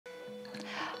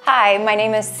Hi, my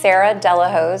name is Sarah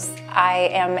Delahose. I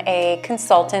am a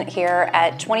consultant here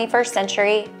at 21st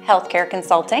Century Healthcare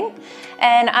Consulting,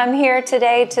 and I'm here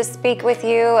today to speak with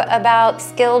you about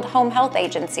skilled home health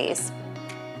agencies.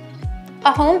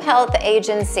 A home health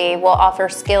agency will offer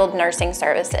skilled nursing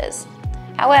services.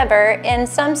 However, in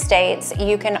some states,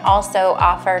 you can also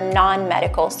offer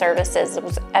non-medical services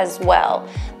as well.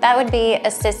 That would be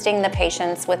assisting the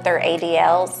patients with their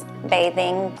ADLs,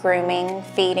 bathing, grooming,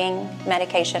 feeding,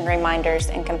 medication reminders,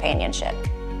 and companionship.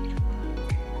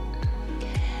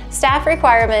 Staff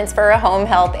requirements for a home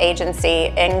health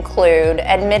agency include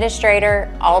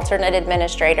administrator, alternate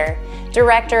administrator,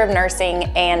 director of nursing,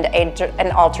 and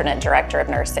an alternate director of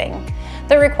nursing.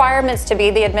 The requirements to be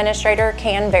the administrator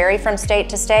can vary from state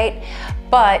to state,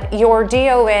 but your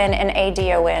DON and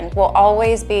ADON will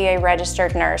always be a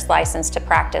registered nurse licensed to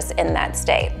practice in that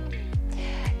state.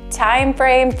 Time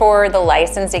frame for the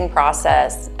licensing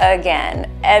process,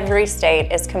 again, every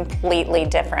state is completely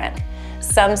different.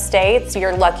 Some states,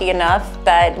 you're lucky enough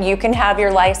that you can have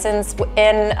your license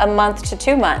in a month to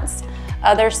 2 months.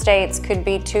 Other states could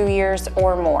be 2 years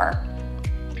or more.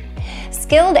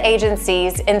 Skilled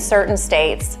agencies in certain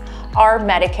states are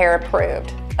Medicare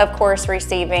approved, of course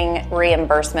receiving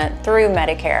reimbursement through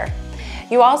Medicare.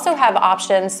 You also have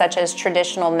options such as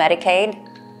traditional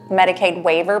Medicaid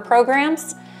waiver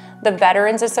programs, the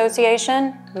Veterans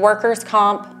Association, workers'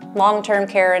 comp, long-term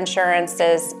care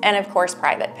insurances, and of course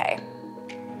private pay.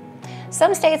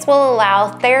 Some states will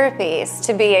allow therapies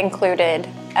to be included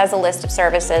as a list of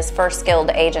services for skilled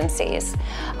agencies.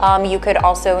 You could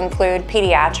also include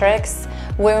pediatrics,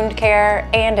 wound care,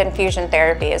 and infusion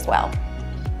therapy as well.